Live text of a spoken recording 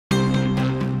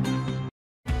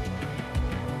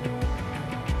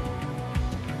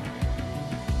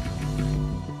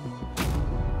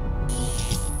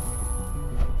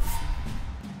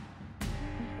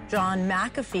John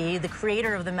McAfee, the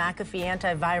creator of the McAfee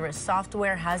antivirus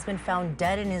software, has been found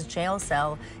dead in his jail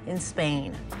cell in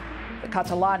Spain. The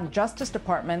Catalan Justice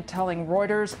Department telling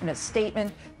Reuters in a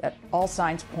statement that all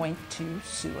signs point to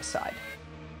suicide.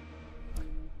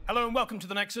 Hello and welcome to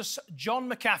The Nexus. John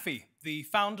McAfee, the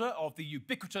founder of the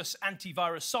ubiquitous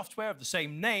antivirus software of the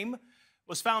same name,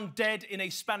 was found dead in a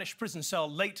Spanish prison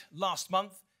cell late last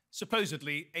month,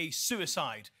 supposedly a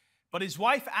suicide. But his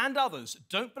wife and others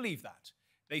don't believe that.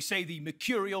 They say the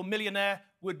mercurial millionaire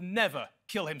would never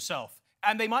kill himself,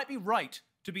 and they might be right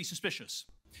to be suspicious.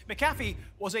 McAfee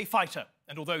was a fighter,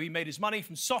 and although he made his money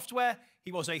from software,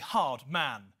 he was a hard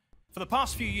man. For the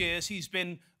past few years, he's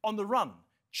been on the run,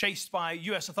 chased by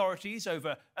US authorities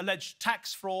over alleged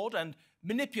tax fraud and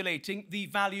manipulating the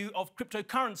value of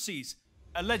cryptocurrencies,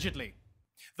 allegedly.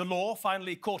 The law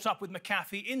finally caught up with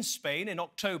McAfee in Spain in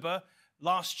October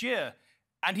last year,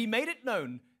 and he made it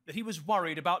known that he was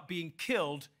worried about being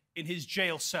killed in his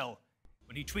jail cell.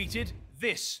 When he tweeted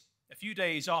this a few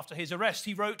days after his arrest,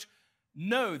 he wrote,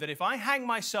 "Know that if I hang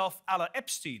myself a la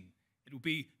Epstein, it will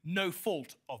be no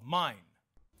fault of mine."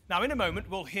 Now, in a moment,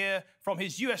 we'll hear from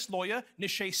his US lawyer,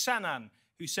 Nishay Sanan,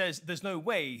 who says there's no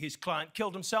way his client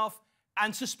killed himself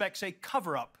and suspects a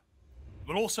cover-up.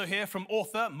 We'll also hear from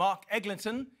author Mark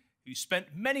Eglinton, who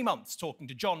spent many months talking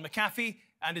to John McAfee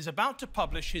and is about to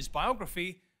publish his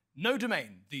biography, No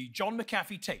Domain, the John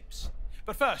McAfee tapes.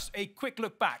 But first, a quick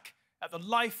look back at the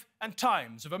life and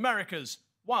times of America's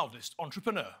wildest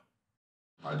entrepreneur.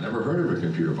 I'd never heard of a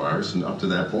computer virus, and up to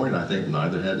that point, I think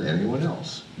neither had anyone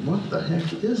else. What the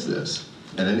heck is this?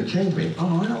 And then it came to me,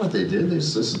 oh, I know what they did.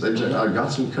 I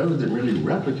got some code that really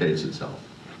replicates itself.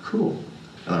 Cool.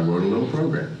 And I wrote a little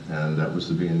program, and that was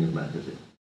the beginning of McAfee.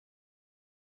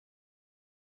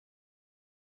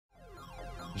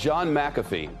 John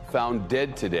McAfee, found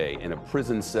dead today in a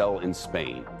prison cell in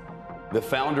Spain. The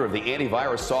founder of the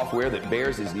antivirus software that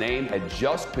bears his name had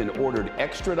just been ordered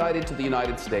extradited to the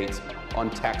United States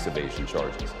on tax evasion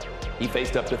charges. He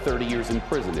faced up to 30 years in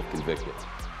prison if convicted.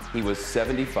 He was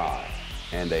 75,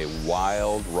 and a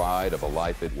wild ride of a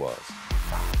life it was.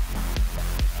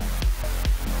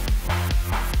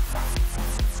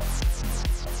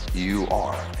 You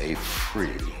are a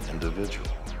free individual.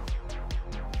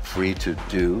 Free to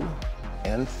do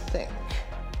and think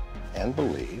and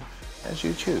believe as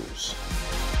you choose.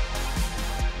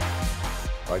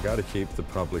 I got to keep the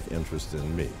public interest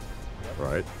in me,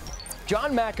 right?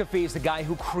 John McAfee is the guy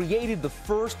who created the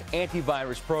first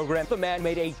antivirus program. The man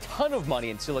made a ton of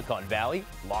money in Silicon Valley,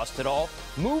 lost it all,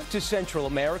 moved to Central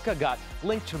America, got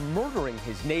linked to murdering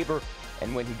his neighbor,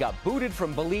 and when he got booted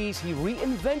from Belize, he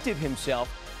reinvented himself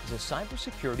as a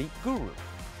cybersecurity guru.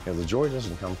 You know, the joy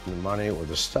doesn't come from the money or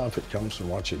the stuff, it comes from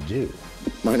what you do.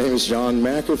 My name is John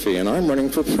McAfee, and I'm running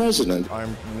for president.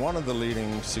 I'm one of the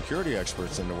leading security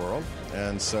experts in the world,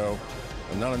 and so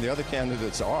none of the other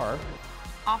candidates are.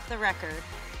 Off the record,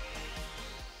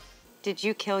 did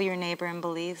you kill your neighbor in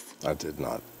Belize? I did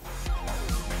not.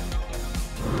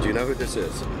 Do you know who this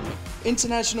is?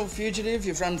 International fugitive,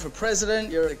 you've run for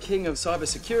president, you're a king of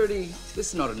cybersecurity. This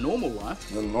is not a normal life.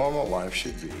 The normal life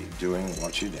should be doing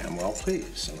what you damn well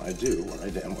please, and I do what I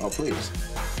damn well please.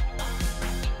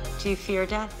 Do you fear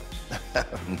death?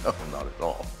 No, not at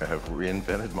all. I have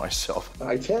reinvented myself.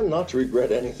 I tend not to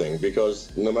regret anything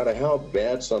because no matter how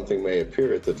bad something may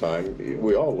appear at the time,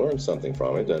 we all learn something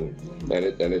from it, and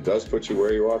it does put you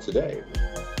where you are today.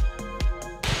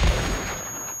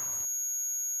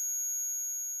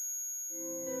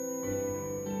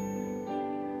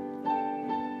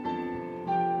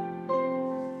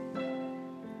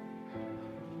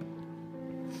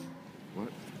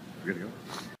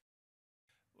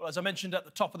 Well, as I mentioned at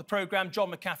the top of the programme, John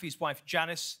McAfee's wife,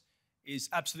 Janice, is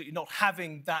absolutely not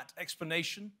having that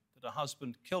explanation that her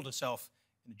husband killed herself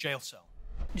in a jail cell.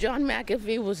 John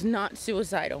McAfee was not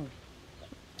suicidal.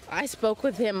 I spoke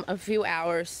with him a few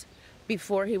hours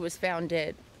before he was found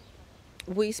dead.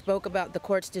 We spoke about the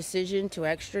court's decision to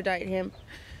extradite him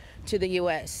to the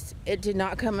U.S. It did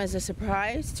not come as a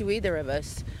surprise to either of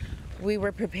us. We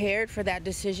were prepared for that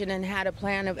decision and had a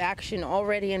plan of action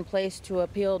already in place to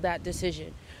appeal that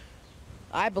decision.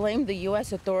 I blame the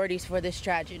U.S. authorities for this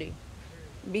tragedy.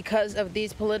 Because of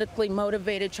these politically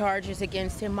motivated charges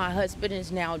against him, my husband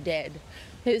is now dead.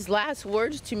 His last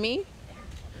words to me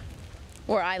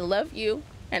were, "I love you,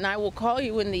 and I will call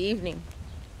you in the evening."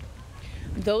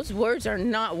 Those words are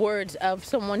not words of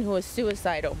someone who is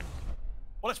suicidal.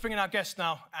 Well, let's bring in our guest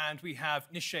now, and we have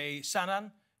Nishay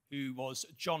Sanan, who was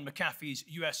John McAfee's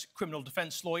US criminal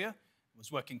defense lawyer,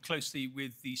 was working closely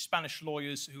with the Spanish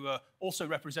lawyers who are also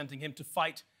representing him to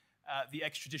fight the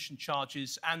extradition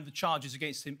charges and the charges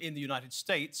against him in the United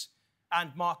States.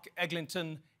 And Mark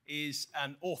Eglinton is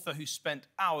an author who spent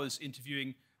hours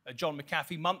interviewing John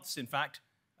McAfee, months, in fact,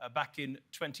 back in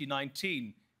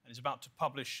 2019, and is about to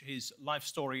publish his life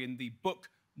story in the book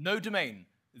No Domain,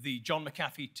 the John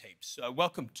McAfee tapes.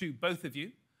 Welcome to both of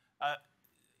you.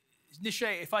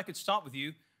 Nishay, if I could start with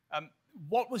you,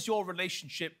 what was your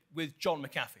relationship with John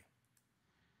McAfee?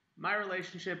 My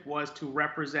relationship was to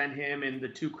represent him in the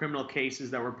 2 criminal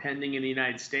cases that were pending in the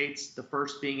United States, the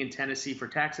first being in Tennessee for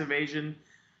tax evasion,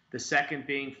 the second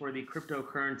being for the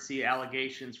cryptocurrency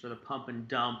allegations for the pump and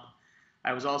dump.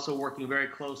 I was also working very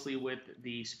closely with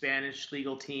the Spanish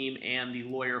legal team and the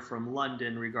lawyer from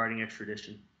London regarding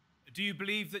extradition. Do you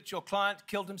believe that your client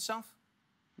killed himself?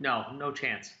 No, no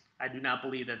chance. I do not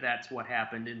believe that that's what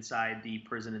happened inside the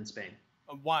prison in Spain.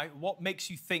 Why? What makes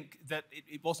you think that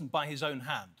it wasn't by his own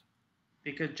hand?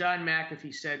 Because John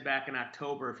McAfee said back in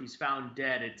October, if he's found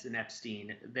dead, it's an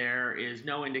Epstein. There is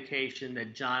no indication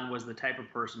that John was the type of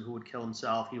person who would kill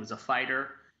himself. He was a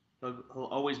fighter. He'll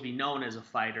always be known as a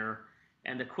fighter.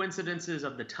 And the coincidences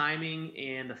of the timing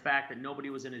and the fact that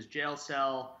nobody was in his jail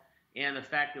cell and the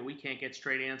fact that we can't get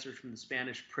straight answers from the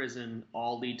Spanish prison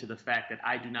all lead to the fact that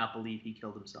I do not believe he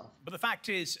killed himself. But the fact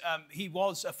is, he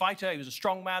was a fighter. He was a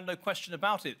strong man, no question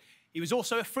about it. He was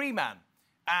also a free man.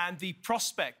 And the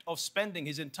prospect of spending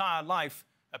his entire life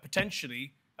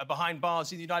potentially behind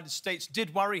bars in the United States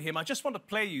did worry him. I just want to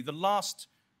play you the last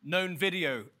known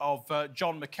video of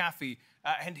John McAfee.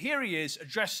 And here he is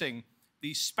addressing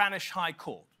the Spanish High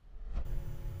Court.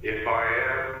 If I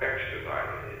am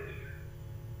extradited,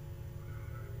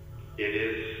 it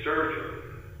is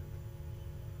certain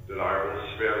that I will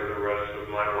spend the rest of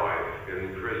my life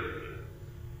in prison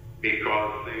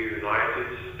because the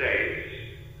United States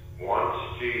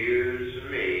wants to use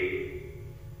me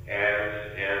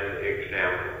as an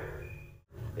example.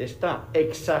 Está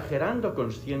exagerando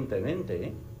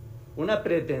conscientemente una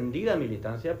pretendida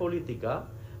militancia política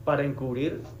para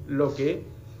encubrir lo que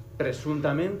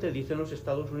presuntamente dicen los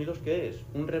Estados Unidos que es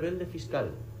un rebelde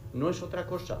fiscal. No es otra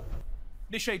cosa.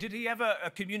 Nishay, did he ever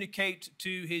communicate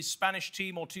to his Spanish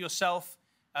team or to yourself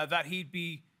that he'd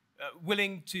be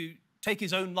willing to take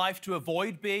his own life to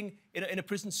avoid being in a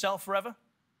prison cell forever?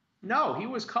 No, he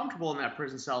was comfortable in that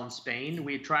prison cell in Spain.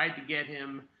 We tried to get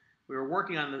him, we were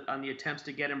working on the attempts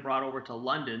to get him brought over to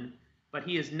London, but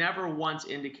he has never once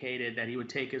indicated that he would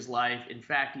take his life. In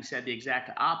fact, he said the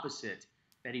exact opposite,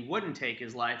 that he wouldn't take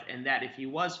his life, and that if he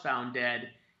was found dead,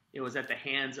 it was at the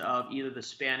hands of either the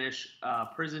Spanish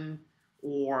prison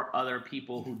or other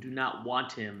people who do not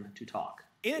want him to talk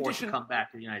or to come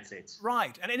back to the United States.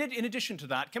 Right, and in addition to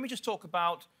that, can we just talk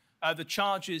about the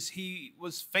charges he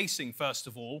was facing, first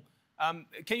of all?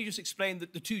 Can you just explain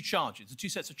the 2 charges, the 2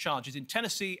 sets of charges in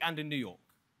Tennessee and in New York?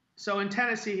 So in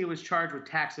Tennessee, he was charged with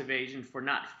tax evasion for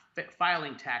not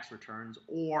filing tax returns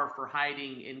or for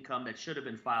hiding income that should have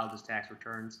been filed as tax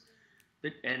returns.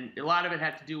 And a lot of it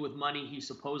had to do with money he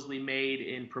supposedly made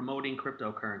in promoting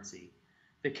cryptocurrency.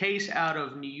 The case out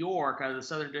of New York, out of the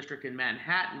Southern District in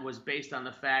Manhattan, was based on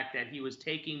the fact that he was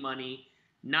taking money,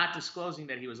 not disclosing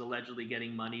that he was allegedly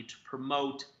getting money to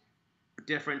promote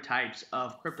different types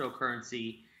of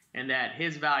cryptocurrency, and that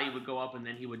his value would go up and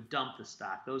then he would dump the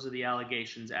stock. Those are the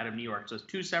allegations out of New York. So it's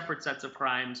 2 separate sets of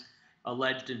crimes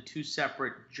alleged in 2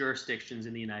 separate jurisdictions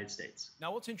in the United States.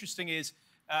 Now, what's interesting is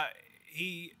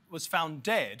he was found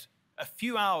dead a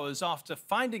few hours after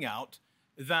finding out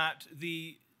that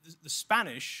the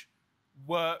Spanish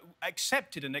were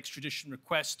accepted an extradition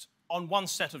request on 1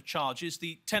 set of charges,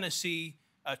 the Tennessee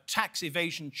tax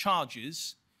evasion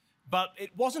charges, but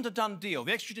it wasn't a done deal.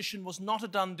 The extradition was not a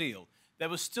done deal. There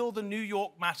was still the New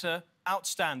York matter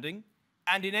outstanding,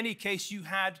 and in any case, you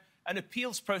had an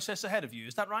appeals process ahead of you.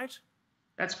 Is that right?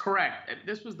 That's correct.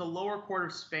 This was the lower court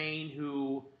of Spain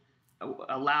who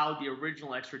allowed the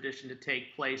original extradition to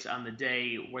take place on the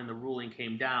day when the ruling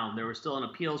came down. There was still an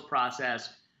appeals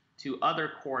process to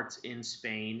other courts in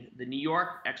Spain. The New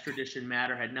York extradition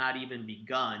matter had not even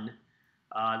begun.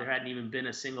 There hadn't even been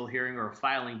a single hearing or a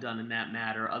filing done in that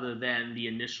matter, other than the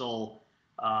initial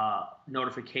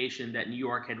notification that New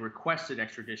York had requested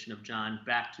extradition of John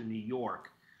back to New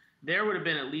York. There would have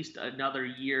been at least another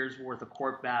year's worth of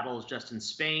court battles just in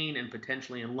Spain and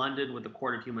potentially in London with the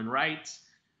Court of Human Rights,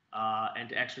 and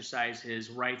to exercise his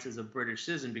rights as a British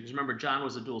citizen. Because remember, John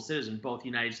was a dual citizen, both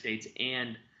United States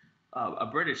and a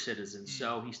British citizen.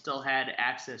 So he still had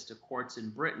access to courts in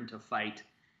Britain to fight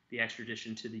the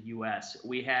extradition to the U.S.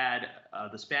 We had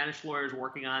the Spanish lawyers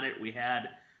working on it. We had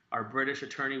our British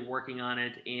attorney working on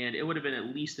it. And it would have been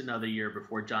at least another year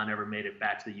before John ever made it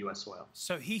back to the U.S. soil.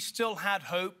 So he still had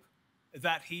hope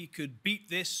that he could beat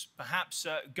this, perhaps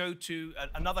go to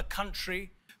another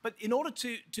country. But in order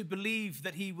to believe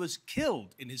that he was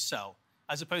killed in his cell,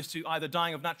 as opposed to either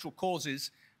dying of natural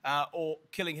causes or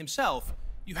killing himself,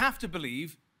 you have to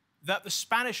believe that the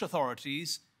Spanish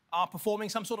authorities are performing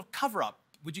some sort of cover-up.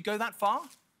 Would you go that far?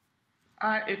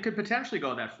 It could potentially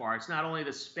go that far. It's not only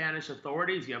the Spanish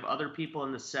authorities. You have other people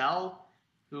in the cell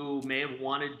who may have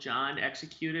wanted John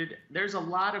executed. There's a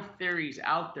lot of theories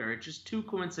out there. It's just too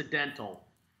coincidental,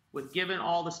 with given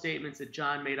all the statements that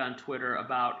John made on Twitter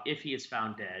about if he is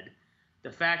found dead,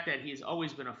 the fact that he's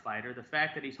always been a fighter, the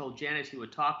fact that he told Janice he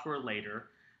would talk to her later,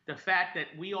 the fact that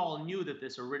we all knew that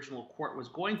this original court was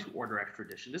going to order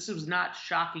extradition. This was not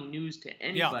shocking news to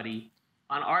anybody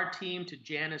on our team, to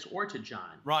Janice, or to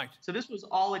John. Right. So this was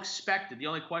all expected. The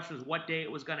only question was what day it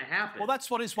was going to happen. Well,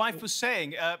 that's what his wife was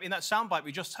saying in that soundbite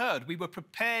we just heard. We were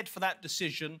prepared for that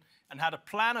decision and had a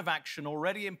plan of action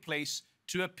already in place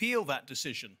to appeal that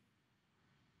decision.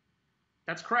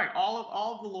 That's correct.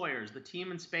 All of the lawyers, the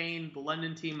team in Spain, the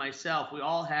London team, myself, we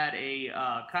all had a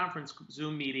conference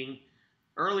Zoom meeting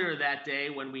earlier that day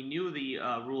when we knew the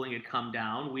ruling had come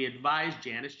down. We advised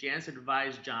Janice. Janice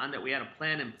advised John that we had a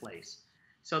plan in place.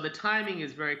 So the timing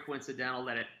is very coincidental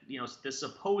that the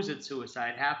supposed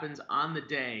suicide happens on the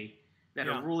day that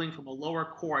a ruling from a lower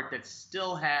court that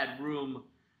still had room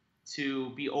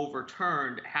to be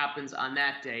overturned happens on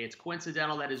that day. It's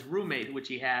coincidental that his roommate, which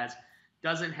he has,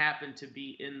 doesn't happen to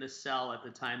be in the cell at the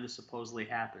time this supposedly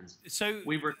happens. So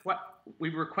we've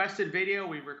requested video,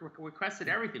 we've requested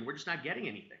everything. We're just not getting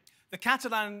anything. The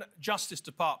Catalan Justice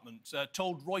Department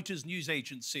told Reuters news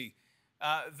agency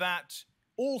that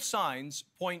all signs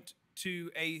point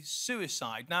to a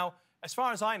suicide. Now, as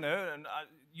far as I know, and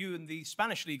you and the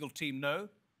Spanish legal team know,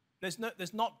 there's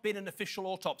not been an official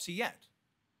autopsy yet.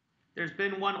 There's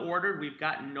been one ordered. We've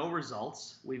gotten no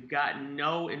results. We've gotten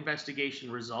no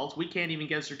investigation results. We can't even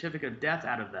get a certificate of death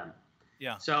out of them.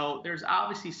 Yeah. So there's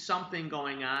obviously something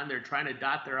going on. They're trying to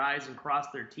dot their I's and cross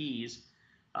their T's.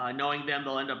 Knowing them,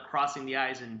 they'll end up crossing the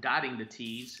I's and dotting the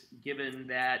T's, given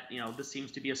that, this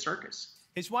seems to be a circus.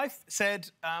 His wife said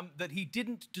that he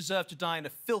didn't deserve to die in a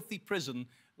filthy prison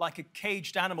like a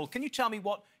caged animal. Can you tell me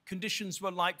what conditions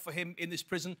were like for him in this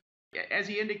prison? As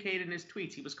he indicated in his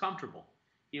tweets, he was comfortable.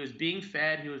 He was being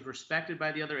fed. He was respected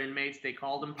by the other inmates. They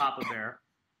called him Papa Bear.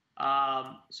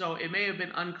 So it may have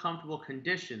been uncomfortable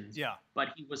conditions, but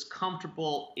he was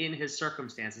comfortable in his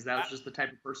circumstances. That was just the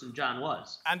type of person John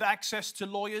was. And access to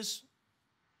lawyers?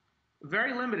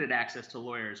 Very limited access to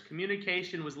lawyers.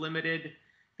 Communication was limited.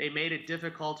 They made it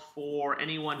difficult for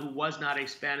anyone who was not a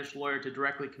Spanish lawyer to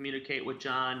directly communicate with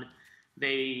John.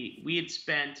 We had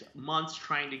spent months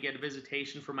trying to get a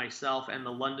visitation for myself and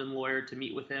the London lawyer to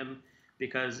meet with him,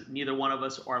 because neither one of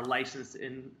us are licensed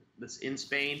in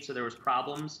Spain, so there was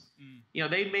problems.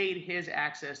 They made his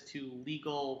access to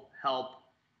legal help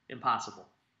impossible.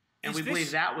 And we believe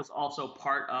that was also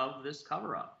part of this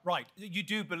cover-up. Right. You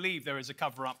do believe there is a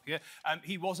cover-up here.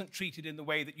 He wasn't treated in the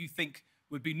way that you think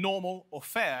would be normal or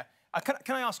fair.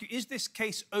 Can I ask you, is this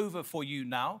case over for you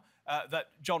now, that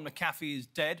John McAfee is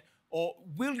dead? Or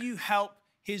will you help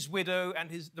his widow and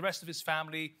the rest of his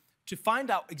family to find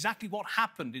out exactly what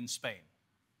happened in Spain?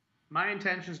 My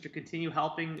intention is to continue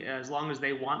helping as long as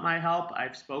they want my help.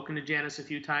 I've spoken to Janice a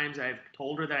few times. I've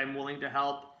told her that I'm willing to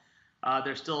help.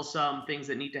 There's still some things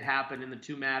that need to happen in the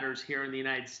two matters here in the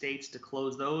United States to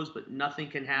close those, but nothing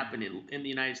can happen in the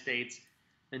United States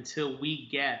until we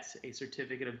get a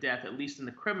certificate of death, at least in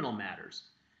the criminal matters.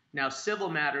 Now, civil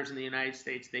matters in the United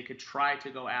States, they could try to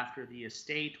go after the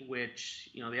estate, which,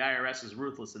 the IRS is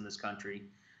ruthless in this country.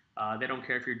 They don't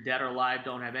care if you're dead or alive,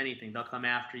 don't have anything. They'll come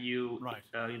after you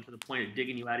to the point of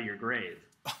digging you out of your grave.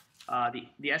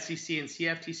 The SEC and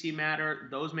CFTC matter,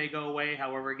 those may go away.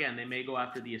 However, again, they may go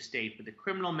after the estate. But the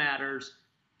criminal matters,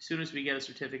 as soon as we get a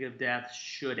certificate of death,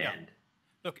 should end.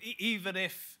 Look, even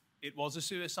if it was a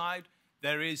suicide,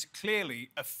 there is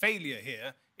clearly a failure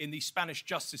here in the Spanish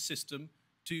justice system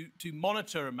to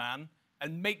monitor a man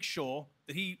and make sure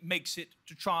that he makes it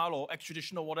to trial or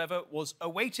extradition or whatever was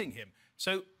awaiting him.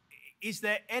 So is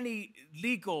there any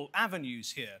legal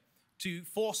avenues here to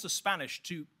force the Spanish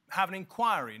to have an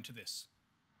inquiry into this?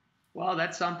 Well,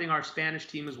 that's something our Spanish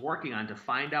team is working on, to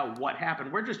find out what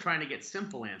happened. We're just trying to get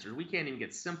simple answers. We can't even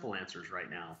get simple answers right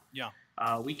now.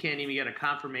 We can't even get a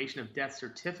confirmation of death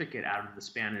certificate out of the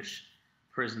Spanish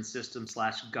prison system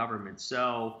 / government.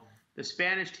 So the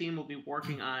Spanish team will be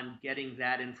working on getting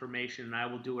that information, and I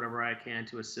will do whatever I can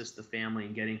to assist the family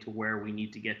in getting to where we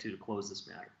need to get to close this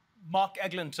matter. Mark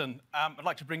Eglinton, I'd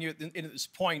like to bring you in at this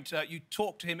point. You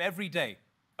talked to him every day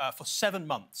for 7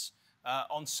 months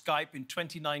on Skype in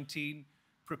 2019,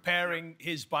 preparing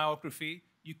his biography,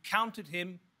 you counted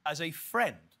him as a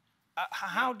friend.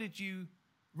 How did you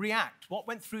react? What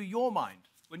went through your mind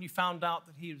when you found out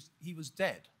that he was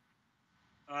dead?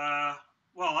 Well,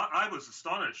 I was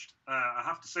astonished, I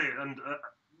have to say, and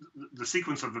the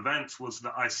sequence of events was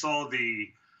that I saw the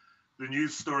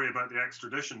news story about the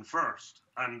extradition first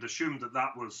and assumed that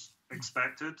that was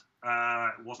expected.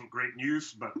 It wasn't great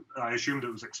news, but I assumed it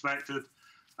was expected.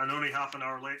 And only half an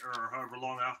hour later, or however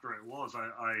long after it was,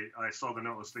 I saw the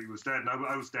notice that he was dead, and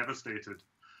I was devastated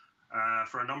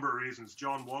for a number of reasons.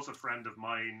 John was a friend of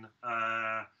mine.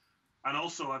 And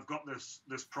also, I've got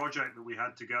this project that we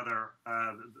had together,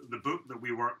 the book that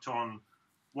we worked on.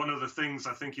 One of the things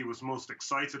I think he was most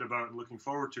excited about and looking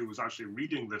forward to was actually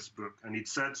reading this book. And he'd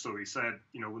said so. He said,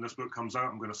 you know, when this book comes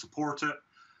out, I'm going to support it.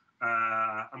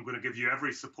 I'm going to give you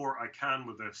every support I can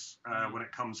with this when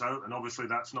it comes out. And obviously,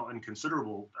 that's not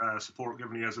inconsiderable support,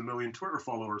 given he has 1 million Twitter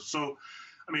followers. So,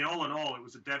 I mean, all in all, it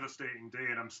was a devastating day.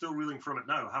 And I'm still reeling from it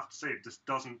now. I have to say, it just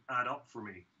doesn't add up for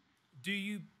me. Do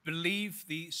you believe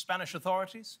the Spanish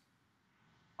authorities?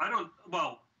 I don't.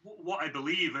 Well, what I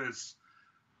believe is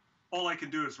all I can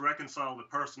do is reconcile the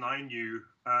person I knew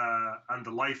and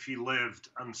the life he lived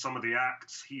and some of the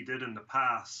acts he did in the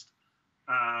past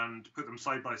and put them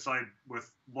side by side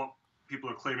with what people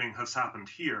are claiming has happened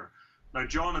here. Now,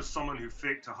 John is someone who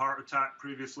faked a heart attack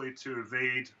previously to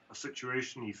evade a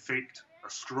situation. He faked a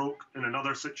stroke in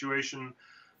another situation.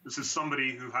 This is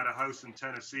somebody who had a house in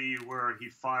Tennessee where he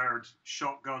fired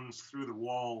shotguns through the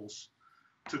walls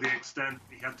to the extent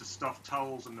he had to stuff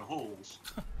towels in the holes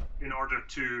in order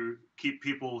to keep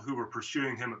people who were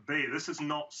pursuing him at bay. This is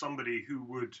not somebody who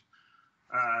would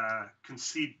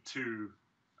concede to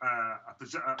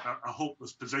a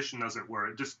hopeless position, as it were.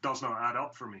 It just does not add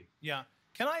up for me. Yeah.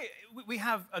 We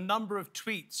have a number of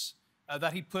tweets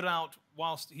that he put out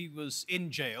whilst he was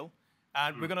in jail.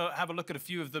 And we're going to have a look at a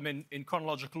few of them in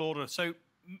chronological order. So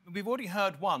we've already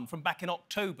heard one from back in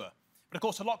October. But, of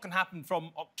course, a lot can happen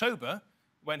from October,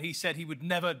 when he said he would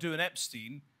never do an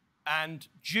Epstein, and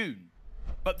June.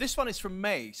 But this one is from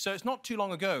May, so it's not too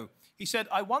long ago. He said,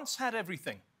 I once had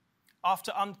everything.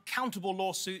 After uncountable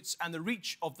lawsuits and the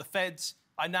reach of the feds,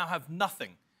 I now have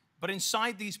nothing. But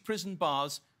inside these prison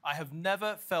bars, I have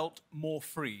never felt more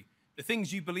free. The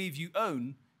things you believe you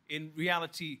own, in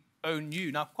reality, own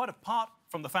you. Now, quite apart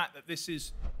from the fact that this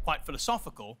is quite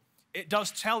philosophical, it does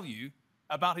tell you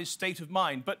about his state of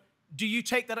mind. But do you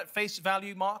take that at face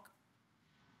value, Mark?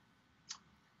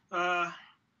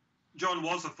 John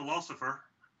was a philosopher.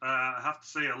 I have to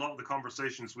say, a lot of the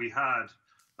conversations we had,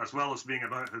 as well as being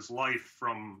about his life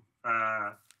from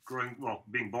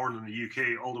being born in the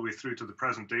UK all the way through to the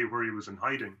present day where he was in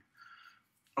hiding,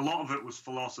 a lot of it was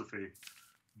philosophy.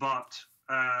 But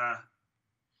I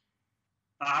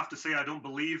have to say, I don't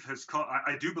believe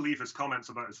I do believe his comments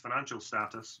about his financial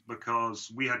status,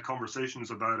 because we had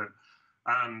conversations about it,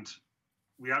 and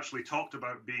we actually talked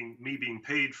about me being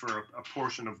paid for a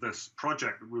portion of this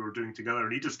project that we were doing together,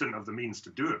 and he just didn't have the means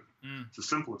to do it. It's as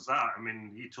simple as that. I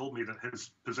mean, he told me that his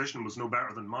position was no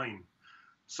better than mine.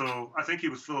 So I think he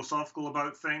was philosophical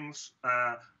about things.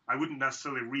 I wouldn't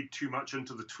necessarily read too much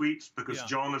into the tweets, because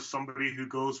John is somebody who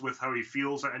goes with how he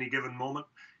feels at any given moment.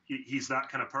 He's that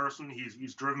kind of person.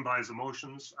 He's driven by his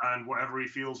emotions, and whatever he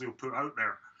feels, he'll put out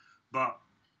there. But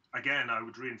again, I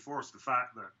would reinforce the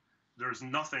fact that there's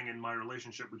nothing in my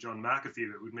relationship with John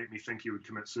McAfee that would make me think he would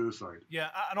commit suicide. Yeah,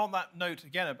 and on that note,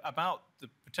 again, about the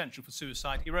potential for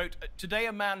suicide, he wrote, today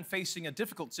a man facing a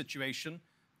difficult situation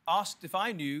asked if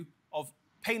I knew of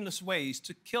painless ways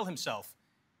to kill himself.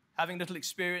 Having little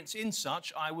experience in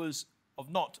such, I was of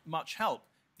not much help.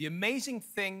 The amazing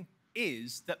thing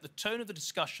is that the tone of the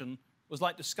discussion was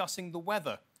like discussing the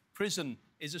weather. Prison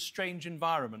is a strange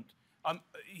environment.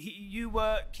 You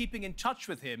were keeping in touch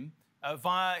with him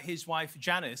via his wife,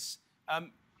 Janice.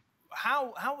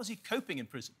 How was he coping in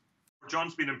prison?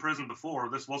 John's been in prison before.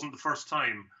 This wasn't the first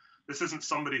time. This isn't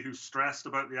somebody who's stressed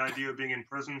about the idea of being in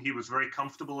prison. He was very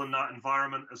comfortable in that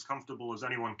environment, as comfortable as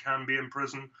anyone can be in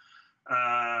prison.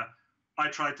 I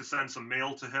tried to send some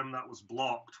mail to him that was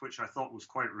blocked, which I thought was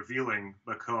quite revealing,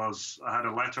 because I had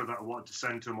a letter that I wanted to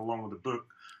send to him along with the book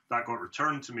that got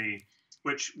returned to me,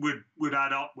 which would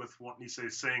add up with what Nisei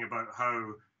is saying about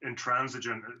how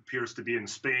intransigent it appears to be in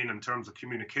Spain in terms of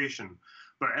communication.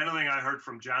 But anything I heard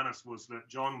from Janice was that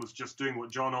John was just doing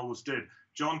what John always did.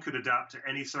 John could adapt to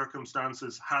any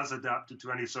circumstances, has adapted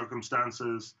to any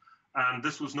circumstances, and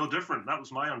this was no different. That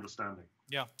was my understanding.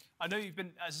 Yeah, I know you've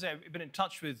been, as I say, you've been in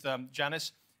touch with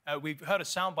Janice. We've heard a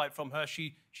soundbite from her.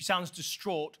 She sounds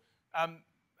distraught.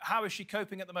 How is she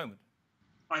coping at the moment?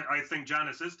 I think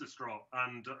Janice is distraught,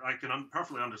 and I can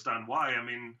perfectly understand why. I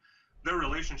mean, their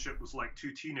relationship was like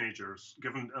two teenagers,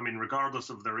 regardless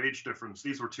of their age difference.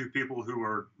 These were two people who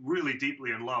were really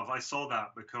deeply in love. I saw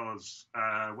that because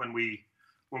when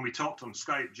we talked on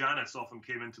Skype, Janice often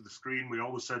came into the screen. We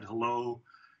always said hello.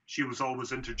 She was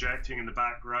always interjecting in the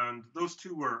background. Those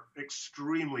two were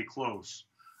extremely close.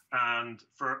 And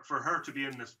for her to be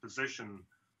in this position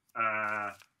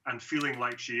and feeling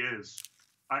like she is,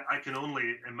 I can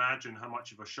only imagine how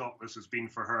much of a shock this has been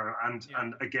for her.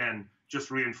 And again,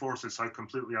 just reinforces how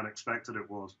completely unexpected it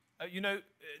was.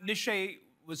 Nishay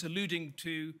was alluding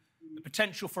to the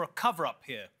potential for a cover-up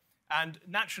here. And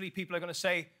naturally, people are going to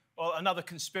say, well, another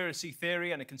conspiracy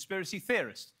theory and a conspiracy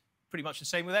theorist. Pretty much the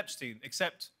same with Epstein,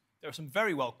 except there are some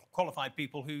very well-qualified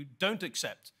people who don't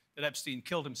accept that Epstein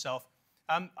killed himself.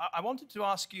 I wanted to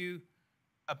ask you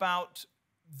about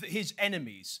his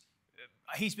enemies.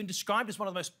 He's been described as one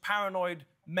of the most paranoid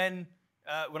men,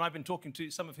 when I've been talking to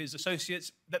some of his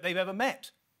associates, that they've ever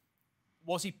met.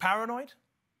 Was he paranoid?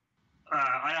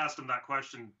 I asked him that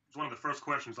question. It was one of the first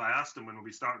questions I asked him when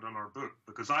we started on our book,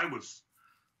 because I was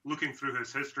looking through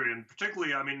his history, and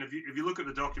particularly, I mean, if you look at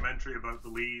the documentary about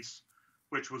Belize,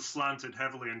 which was slanted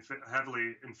heavily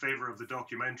in favor of the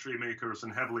documentary makers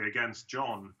and heavily against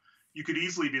John, you could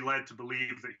easily be led to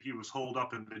believe that he was holed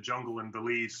up in the jungle in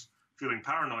Belize feeling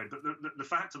paranoid. But the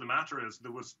fact of the matter is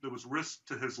there was risk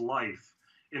to his life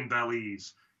in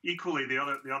Belize. Equally, the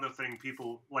other thing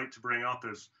people like to bring up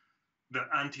is that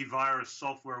antivirus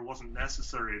software wasn't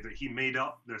necessary, that he made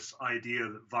up this idea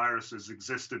that viruses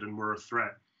existed and were a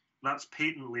threat. That's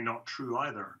patently not true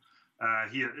either.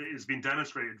 It has been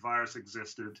demonstrated viruses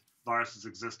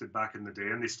existed back in the day,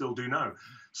 and they still do now.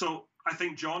 So I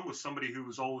think John was somebody who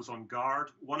was always on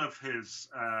guard. One of his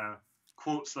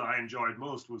quotes that I enjoyed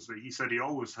most was that he said he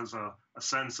always has a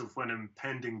sense of when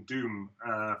impending doom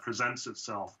presents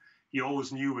itself. He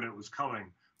always knew when it was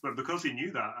coming. But because he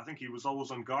knew that, I think he was always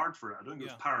on guard for it. I don't think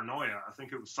it was paranoia. I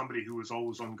think it was somebody who was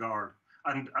always on guard,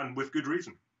 and with good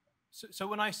reason. So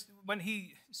when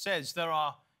he says there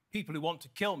are people who want to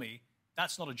kill me,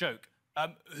 that's not a joke.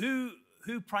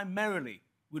 Who primarily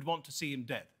would want to see him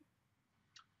dead?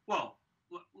 Well,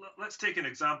 let's take an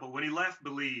example. When he left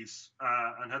Belize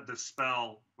and had this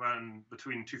spell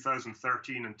between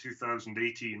 2013 and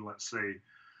 2018, let's say,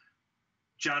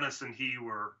 Janice and he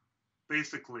were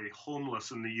basically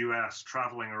homeless in the US,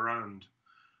 traveling around.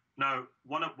 Now,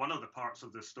 one of the parts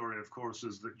of this story, of course,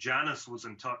 is that Janice was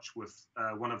in touch with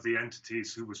one of the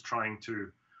entities who was trying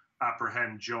to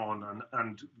apprehend John,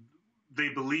 and they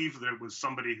believed that it was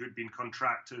somebody who'd been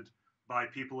contracted by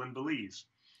people in Belize.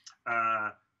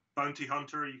 Bounty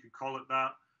hunter, you could call it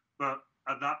that. But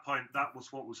at that point, that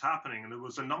was what was happening. And there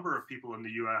was a number of people in the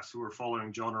US who were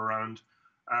following John around.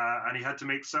 And he had to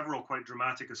make several quite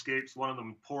dramatic escapes, one of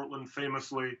them Portland,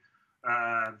 famously,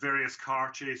 various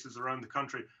car chases around the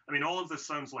country. I mean, all of this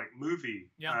sounds like movie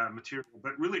material,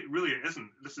 but really it isn't.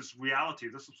 This is reality.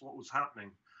 This is what was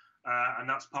happening. And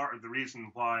that's part of the reason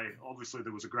why, obviously,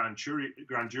 there was a grand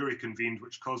jury convened,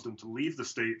 which caused him to leave the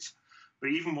States. But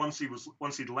even once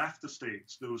he'd left the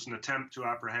States, there was an attempt to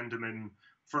apprehend him in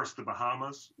first the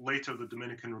Bahamas, later the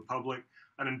Dominican Republic.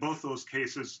 And in both those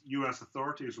cases, U.S.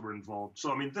 authorities were involved.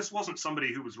 So, I mean, this wasn't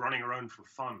somebody who was running around for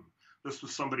fun. This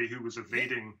was somebody who was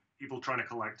evading people trying to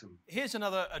collect him. Here's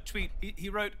another tweet. He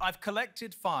wrote, "I've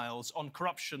collected files on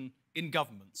corruption in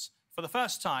governments. For the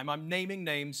first time, I'm naming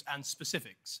names and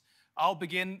specifics. I'll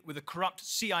begin with a corrupt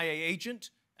CIA agent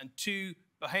and 2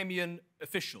 Bahamian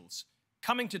officials.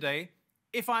 Coming today,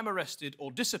 if I'm arrested or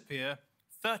disappear,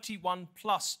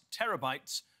 31+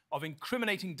 terabytes of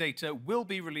incriminating data will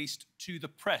be released to the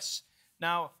press."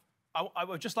 Now, I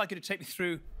would just like you to take me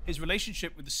through his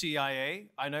relationship with the CIA.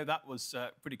 I know that was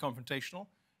pretty confrontational.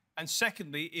 And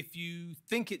secondly, if you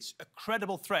think it's a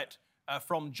credible threat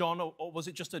from John, or was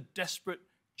it just a desperate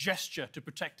gesture to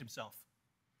protect himself?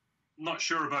 Not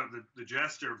sure about the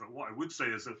gesture, but what I would say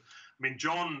is that, I mean,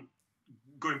 John,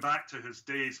 going back to his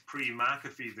days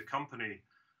pre-McAfee, the company,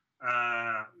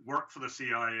 worked for the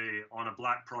CIA on a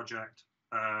black project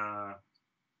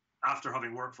after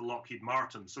having worked for Lockheed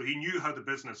Martin. So he knew how the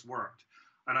business worked.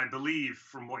 And I believe,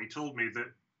 from what he told me,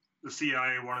 that the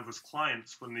CIA were one of his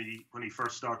clients when he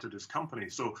first started his company.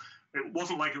 So it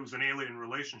wasn't like it was an alien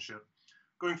relationship.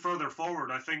 Going further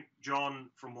forward, I think John,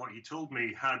 from what he told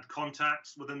me, had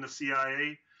contacts within the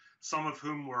CIA, some of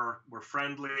whom were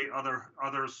friendly,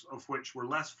 others of which were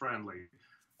less friendly.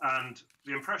 And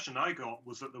the impression I got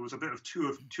was that there was a bit of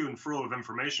to and fro of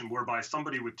information, whereby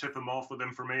somebody would tip him off with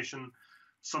information,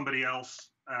 somebody else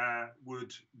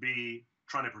would be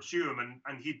trying to pursue him,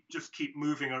 and he'd just keep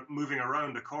moving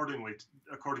around according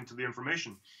to the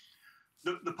information.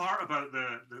 The part about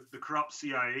the corrupt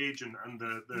CIA agent and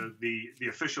the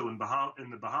official in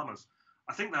the Bahamas,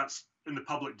 I think that's in the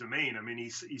public domain. I mean, he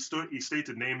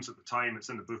stated names at the time. It's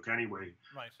in the book anyway.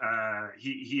 Right.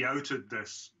 He outed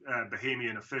this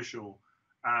Bahamian official,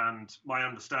 and my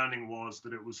understanding was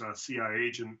that it was a CIA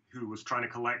agent who was trying to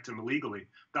collect him illegally.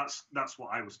 That's what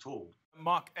I was told.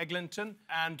 Mark Eglinton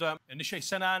and Nishe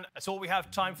Senan, that's all we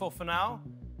have time for now.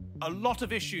 A lot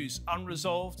of issues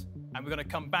unresolved, and we're going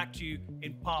to come back to you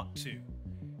in part 2.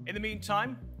 In the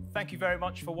meantime, thank you very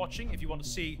much for watching. If you want to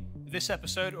see this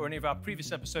episode or any of our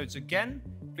previous episodes again,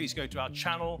 please go to our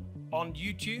channel on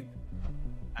YouTube.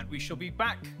 And we shall be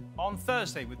back on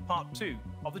Thursday with part 2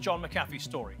 of the John McAfee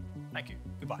story. Thank you.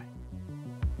 Goodbye.